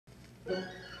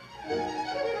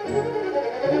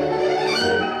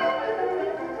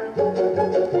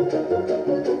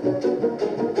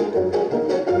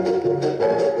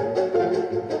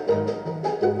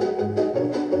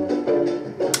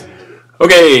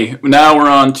Okay, now we're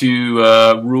on to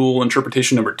rule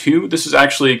interpretation number 2. This is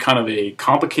actually kind of a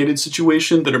complicated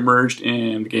situation that emerged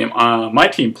in the game my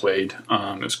team played.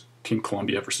 It was Team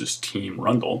Columbia versus Team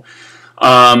Rundle,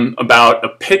 about a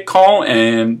pick call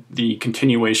and the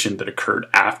continuation that occurred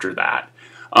after that.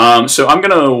 So I'm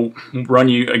going to run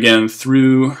you again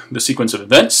through the sequence of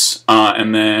events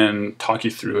and then talk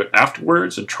you through it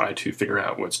afterwards and try to figure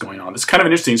out what's going on. It's kind of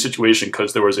an interesting situation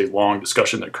because there was a long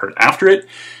discussion that occurred after it,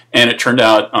 and it turned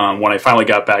out when I finally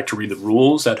got back to read the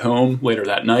rules at home later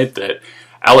that night that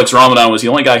Alex Ramadan was the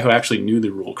only guy who actually knew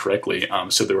the rule correctly.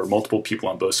 So there were multiple people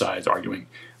on both sides arguing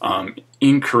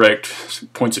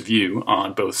incorrect points of view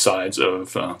on both sides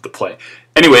of the play.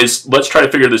 Anyways, let's try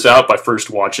to figure this out by first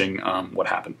watching what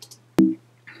happened.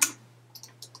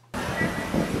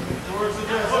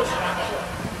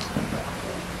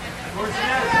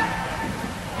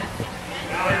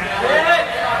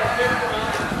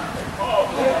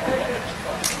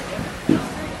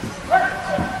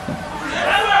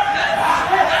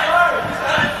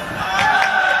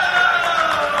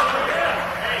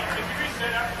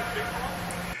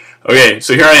 Okay,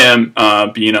 so here I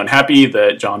am being unhappy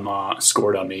that John Ma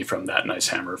scored on me from that nice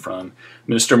hammer from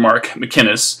Mr. Mark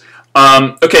McInnes.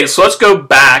 Okay, so let's go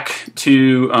back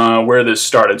to where this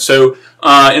started. So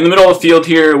in the middle of the field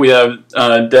here, we have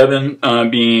Devin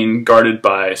being guarded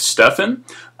by Stefan.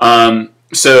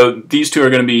 So these two are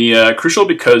going to be crucial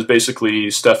because basically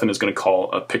Stefan is going to call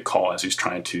a pick call as he's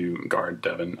trying to guard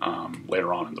Devin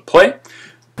later on in the play.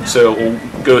 So we'll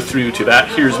go through to that.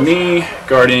 Here's me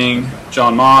guarding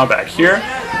John Ma back here.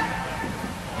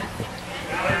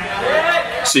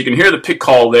 So you can hear the pick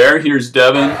call there. Here's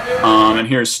Devin, and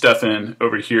here's Stefan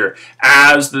over here.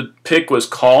 As the pick was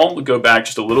called, we'll go back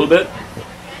just a little bit.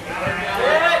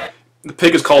 The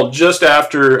pick is called just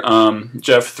after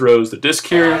Jeff throws the disc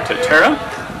here to Tara.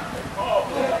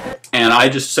 And I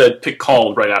just said pick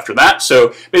called right after that.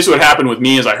 So basically what happened with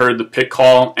me is I heard the pick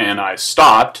call and I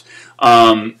stopped.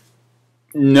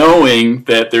 Knowing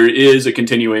that there is a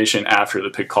continuation after the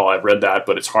pick call. I've read that,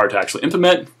 but it's hard to actually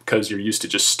implement because you're used to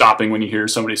just stopping when you hear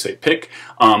somebody say pick,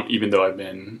 even though I've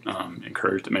been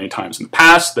encouraged many times in the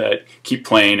past that keep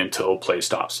playing until play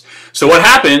stops. So what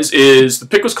happens is the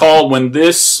pick was called when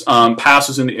this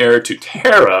passes in the air to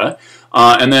Tara,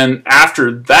 and then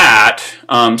after that,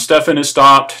 Stefan is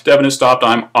stopped, Devin is stopped,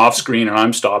 I'm off screen, and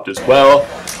I'm stopped as well.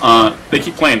 They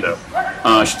keep playing though.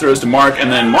 She throws to Mark,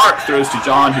 and then Mark throws to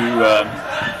John, who,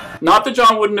 not that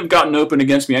John wouldn't have gotten open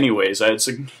against me anyways. I had,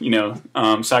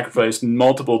 sacrificed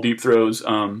multiple deep throws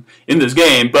in this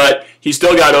game, but he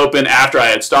still got open after I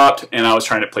had stopped, and I was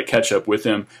trying to play catch up with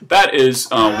him. That is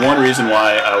one reason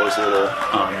why I was a little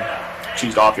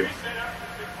cheesed off here.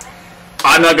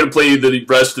 I'm not going to play you the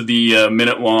rest of the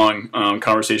minute-long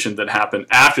conversation that happened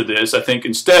after this. I think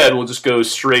instead we'll just go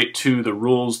straight to the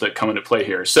rules that come into play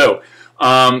here. So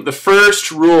the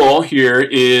first rule here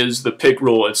is the pick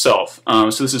rule itself. So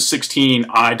this is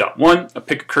 16I.1. A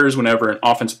pick occurs whenever an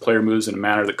offensive player moves in a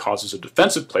manner that causes a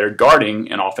defensive player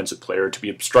guarding an offensive player to be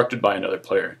obstructed by another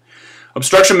player.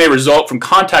 Obstruction may result from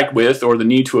contact with or the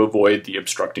need to avoid the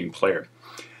obstructing player.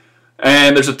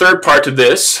 And there's a third part to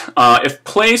this. If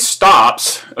play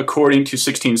stops according to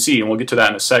 16C, and we'll get to that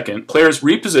in a second, players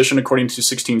reposition according to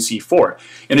 16C4.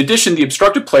 In addition, the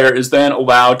obstructed player is then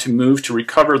allowed to move to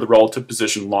recover the relative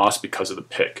position lost because of the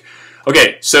pick.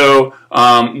 Okay, so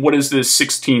what is this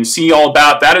 16C all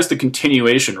about? That is the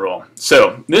continuation rule.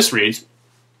 So this reads,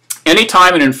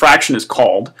 anytime an infraction is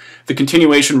called, the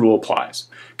continuation rule applies.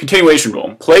 Continuation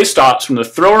rule. Play stops when the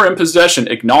thrower in possession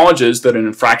acknowledges that an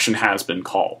infraction has been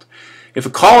called. If a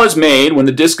call is made when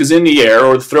the disc is in the air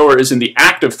or the thrower is in the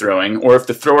act of throwing, or if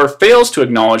the thrower fails to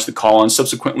acknowledge the call and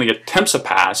subsequently attempts a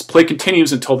pass, play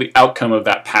continues until the outcome of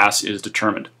that pass is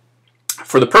determined.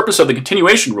 For the purpose of the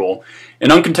continuation rule,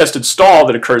 an uncontested stall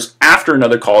that occurs after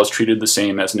another call is treated the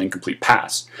same as an incomplete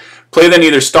pass. Play then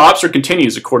either stops or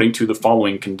continues according to the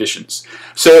following conditions.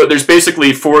 So there's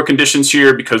basically 4 conditions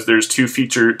here because there's two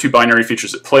binary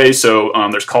features at play. So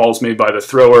there's calls made by the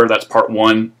thrower, that's part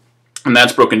 1. And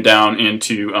that's broken down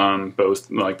into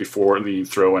both like before the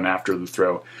throw and after the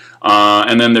throw.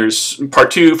 And then there's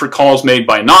part 2 for calls made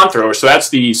by non-throwers. So that's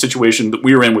the situation that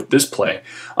we were in with this play.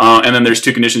 And then there's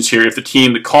 2 conditions here. If the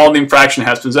team that called the infraction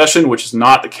has possession, which is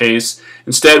not the case.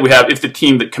 Instead, we have if the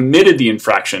team that committed the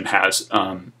infraction has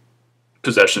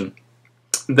possession.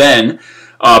 Then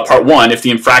part 1, if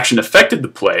the infraction affected the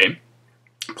play.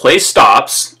 play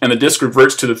stops, and the disc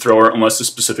reverts to the thrower unless the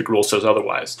specific rule says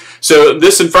otherwise. So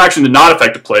this infraction did not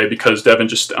affect the play because Devin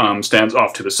just stands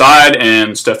off to the side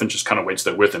and Stefan just kind of waits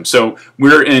there with him. So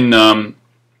we're in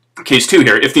case 2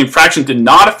 here. If the infraction did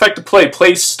not affect the play,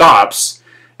 play stops,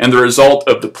 and the result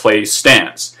of the play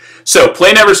stands. So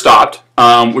play never stopped,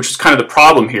 which is kind of the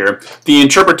problem here. The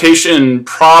interpretation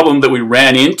problem that we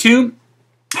ran into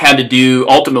had to do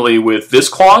ultimately with this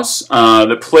clause.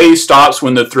 The play stops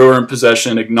when the thrower in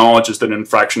possession acknowledges that an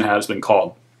infraction has been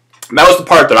called. And that was the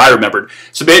part that I remembered.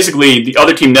 So basically, the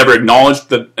other team never acknowledged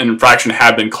that an infraction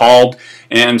had been called,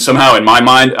 and somehow in my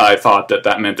mind, I thought that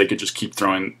that meant they could just keep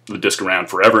throwing the disc around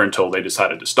forever until they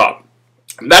decided to stop.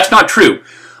 That's not true.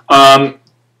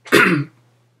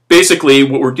 Basically,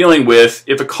 what we're dealing with,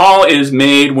 if a call is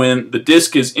made when the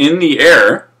disc is in the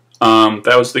air,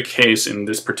 that was the case in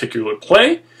this particular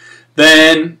play,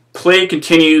 then play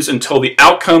continues until the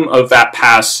outcome of that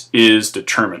pass is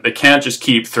determined. They can't just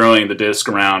keep throwing the disc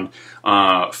around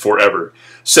forever.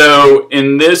 So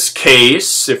in this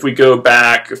case, if we go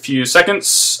back a few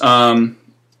seconds,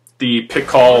 the pick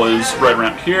call is right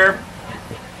around here,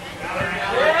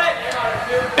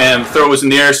 and the throw was in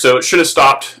the air, so it should have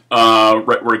stopped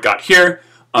right where it got here,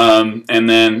 and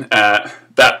then at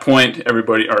that point,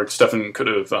 everybody, or Stefan could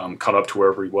have caught up to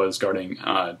wherever he was guarding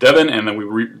Devin, and then we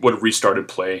would have restarted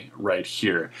play right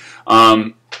here.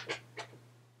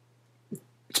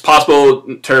 It's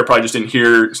possible Tara probably just didn't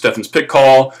hear Stefan's pick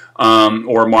call,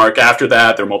 or Mark after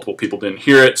that. There were multiple people didn't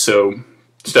hear it, so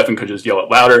Stefan could just yell it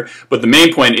louder. But the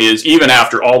main point is, even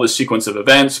after all this sequence of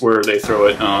events where they throw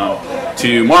it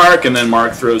to Mark, and then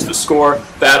Mark throws the score,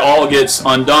 that all gets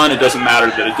undone. It doesn't matter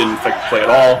that it didn't affect the play at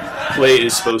all. Play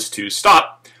is supposed to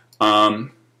stop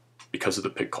because of the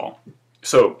pick call.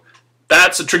 So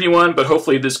that's a tricky one, but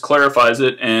hopefully this clarifies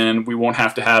it, and we won't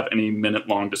have to have any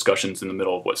minute-long discussions in the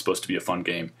middle of what's supposed to be a fun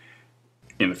game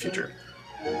in the future.